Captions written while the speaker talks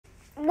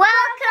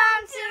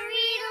Welcome to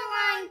Read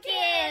Along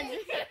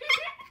Kids!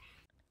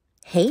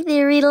 Hey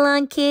there, Read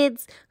Along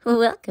Kids!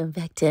 Welcome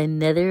back to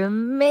another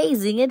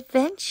amazing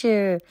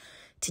adventure.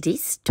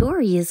 Today's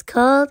story is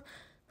called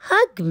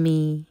Hug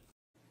Me.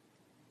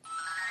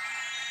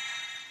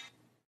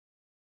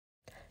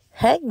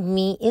 Hug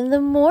me in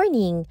the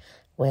morning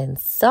when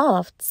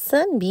soft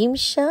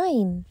sunbeams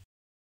shine.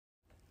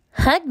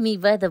 Hug me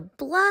by the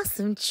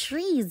blossom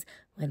trees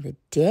when the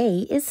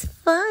day is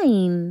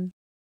fine.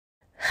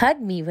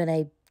 Hug me when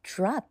I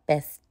drop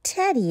as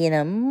Teddy in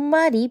a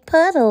muddy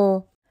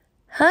puddle.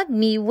 Hug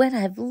me when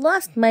I've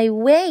lost my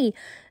way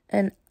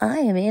and I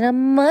am in a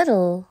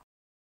muddle.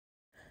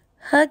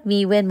 Hug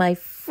me when my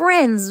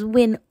friends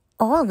win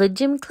all the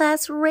gym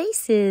class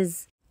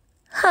races.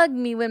 Hug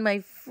me when my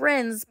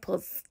friends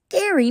pull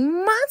scary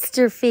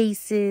monster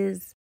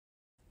faces.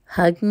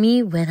 Hug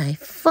me when I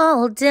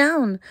fall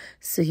down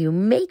so you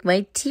make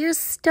my tears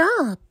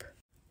stop.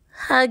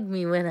 Hug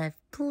me when I've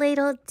played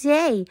all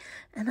day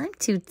and I'm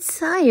too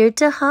tired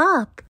to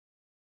hop.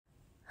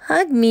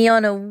 Hug me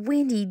on a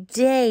windy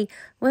day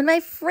when my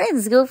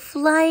friends go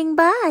flying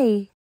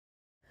by.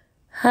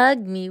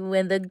 Hug me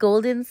when the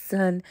golden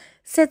sun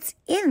sets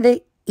in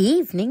the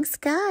evening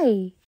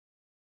sky.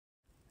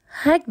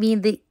 Hug me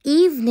in the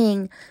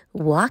evening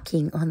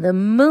walking on the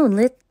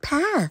moonlit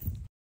path.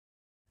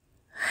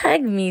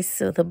 Hug me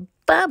so the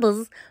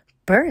bubbles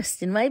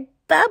burst in my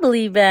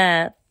bubbly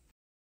bath.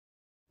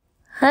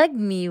 Hug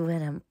me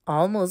when I'm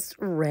almost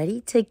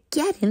ready to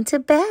get into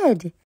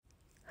bed.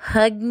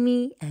 Hug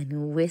me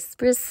and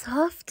whisper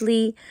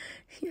softly,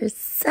 "You're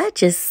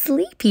such a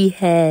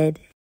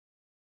sleepyhead."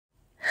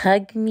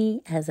 Hug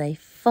me as I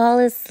fall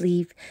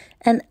asleep,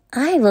 and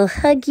I will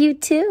hug you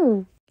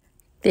too.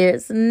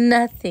 There's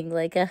nothing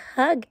like a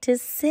hug to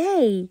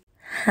say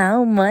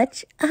how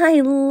much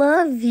I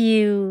love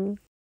you.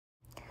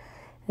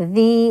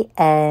 The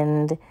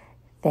end.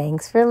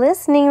 Thanks for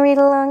listening, Read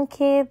Along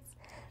Kids.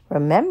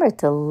 Remember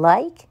to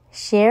like,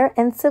 share,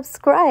 and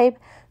subscribe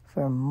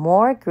for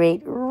more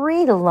great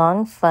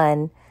read-along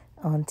fun.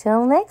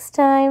 Until next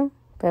time,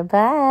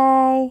 bye-bye.